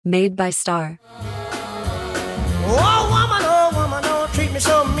Made by STAAR. Oh woman, don't treat me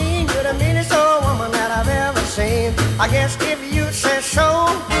so mean. You're the meanest old woman that I've ever seen. I guess if you say so,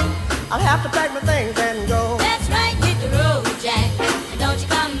 I'll have to pack my things and go. That's right, hit the road, Jack. And don't you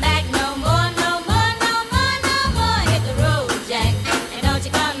come back no more, no more, no more, no more. Hit the road, Jack. And don't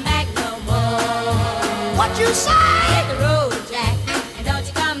you come back no more. What you say? Hit the road, Jack. And don't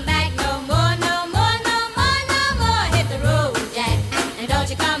you come back no more, no more, no more, no more. Hit the road, Jack. And don't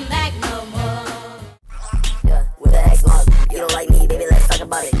you come back no more. Yeah, with the X mark. You don't like me, baby, let's talk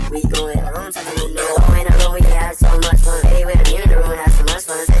about it. We going in a room, something you know. In a room, we can have so much fun. Baby, when I'm in the room, have so much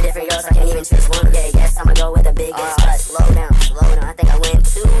fun. Say different girls, I can't even choose one. Yeah, yes, I'ma go with the biggest. Slow down, slow down. I think I went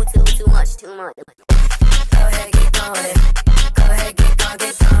too much. Go ahead, get going with it. Go ahead, get going,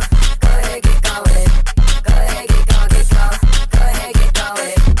 get going. Go ahead, get going with it. Go ahead, get going, get going. Go ahead, get going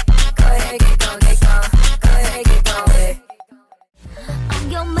with it. Go ahead, get going, get going. Go ahead, get going with it. I'm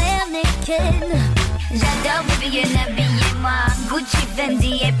your mannequin. J'adore bébé habillez-moi. Gucci,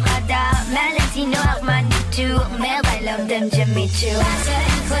 Fendi et Prada. Valentino, Armani, tour. Merde, I love them Jimmy Choo. Fashion,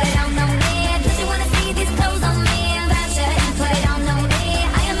 put it on me. Don't you wanna see these clothes on me? Fashion, put it on me.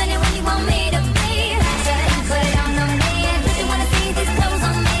 I am anyone you want me to be. Fashion, put it on me. Don't you wanna see these clothes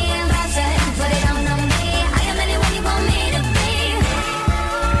on me? Fashion, put it on me. I am anyone you want me to be.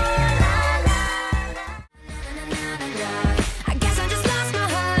 I guess I just lost my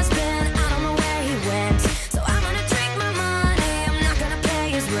husband. I don't know where he went. So I'm gonna drink my money. I'm not gonna pay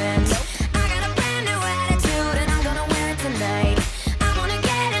his rent. I got a brand new attitude and I'm gonna wear it tonight. I wanna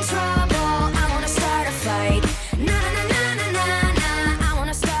get in trouble. I wanna start a fight. Na na na na na na. I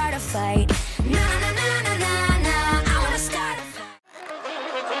wanna start a fight. Na na na na na na. I wanna start a fight.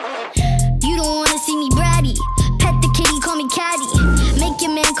 You don't wanna see me bratty. Pet the kitty, call me catty. Make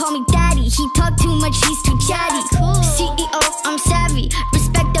your man call me daddy. He talk too much, he's too chatty. CEO, I'm savvy.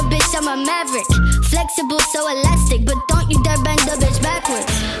 Respect the bitch, I'm a maverick. Flexible, so elastic, but don't you dare bend the bitch backwards.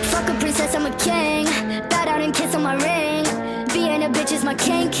 Fuck a princess, I'm a king. Bow down and kiss on my ring. Being a bitch is my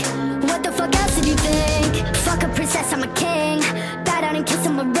kink. What the fuck else did you think? Fuck a princess, I'm a king. Bow down and kiss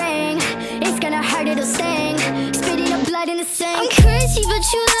on my ring. It's gonna hurt, it'll sting. Spitting up blood in the sink. I'm crazy, but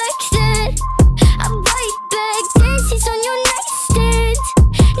you liked it. I bite back, dances on your nightstand.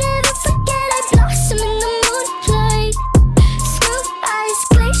 Never forget I blossom in the moonlight. Screw eyes,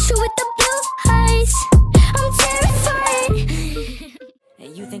 glacier with the blue eyes. I'm terrified.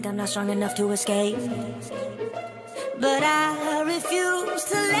 And you think I'm not strong enough to escape? But I refuse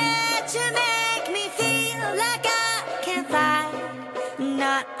to let you make me feel like I can fly.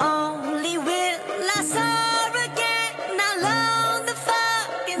 Not only will I soar again, along the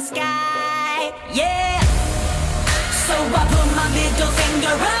fucking sky. Yeah. So I put my middle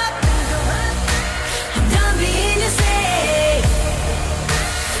finger up. I'm done being your slave.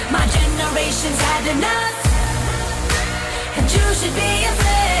 My generation's had enough, and you should be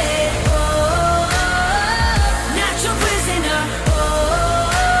afraid. Oh, not your prisoner. Oh,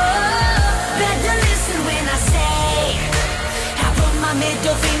 better listen when I say I put my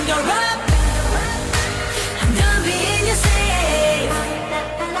middle finger up. I'm done being your slave.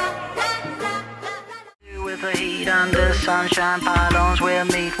 With the heat under sunshine, pylons will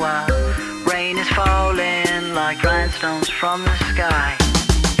meet while rain is falling like rhinestones from the sky.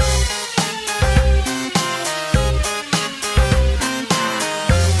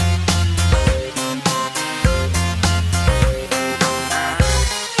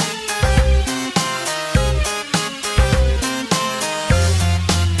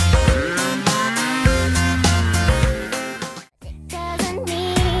 Doesn't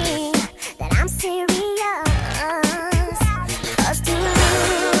mean that I'm serious. Us to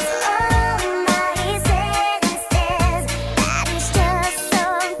lose all my senses. That is just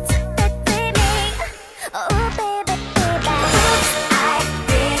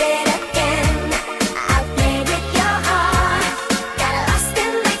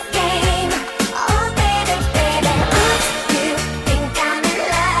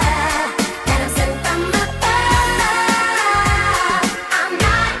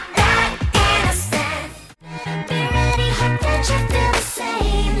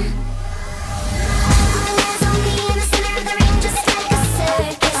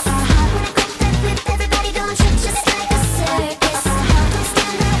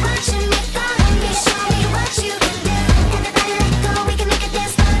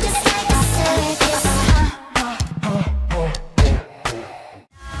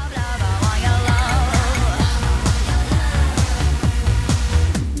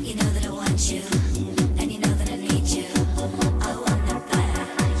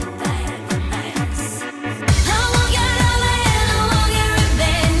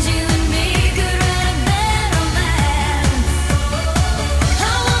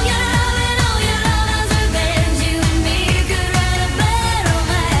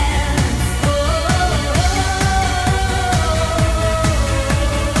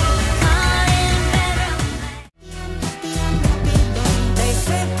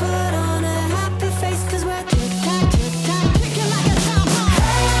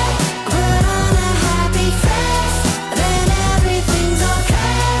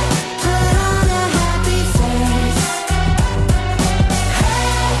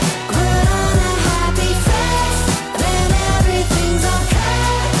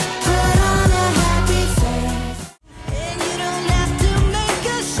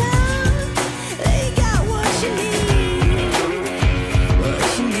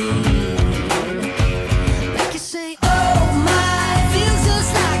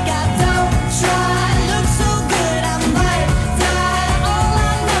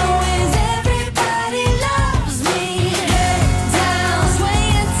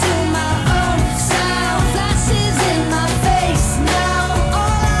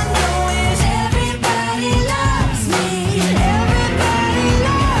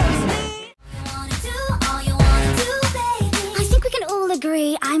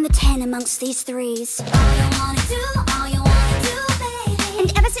those threes. All you wanna do, baby.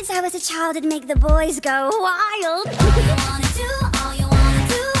 And ever since I was a child, it'd make the boys go wild. All you wanna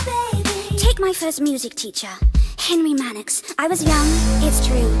do, baby. Take my first music teacher, Henry Mannix. I was young, it's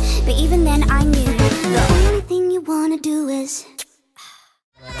true, but even then I knew the only thing you wanna do is...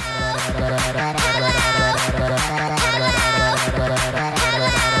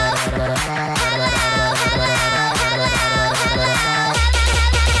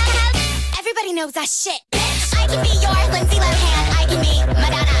 Everybody knows that shit. I can be your Lindsay Lohan. I can be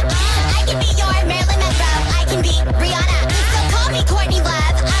Madonna. I can be your Marilyn Monroe. I can be Rihanna. So call me Courtney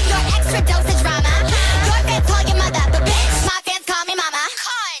Love. I'm your extra dosage drama. Your fans call you mother, but bitch, my fans call me mama.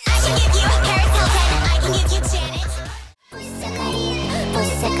 I can give you Paris Hilton. I can give you Janet.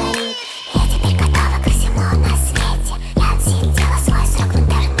 Пусть закорит, я теперь готова ко всему на свете. Я отсидела свой срок в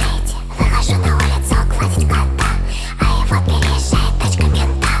интернете. Выхожу на улицу гладить кота, а его переезжает тачка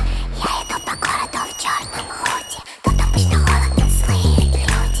мента. Я иду по городу в черном худи. Тут обычно холодно, злые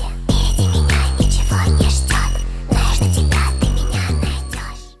люди. Впереди меня ничего не ждет, но я жду тебя, ты меня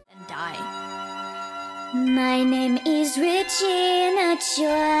найдешь. And die. My name is Regina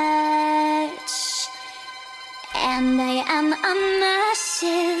George, and I am a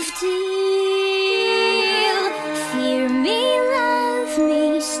massive deal. Fear me, love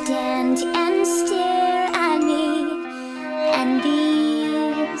me, stand and stare at me. And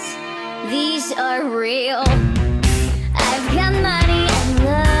these are real.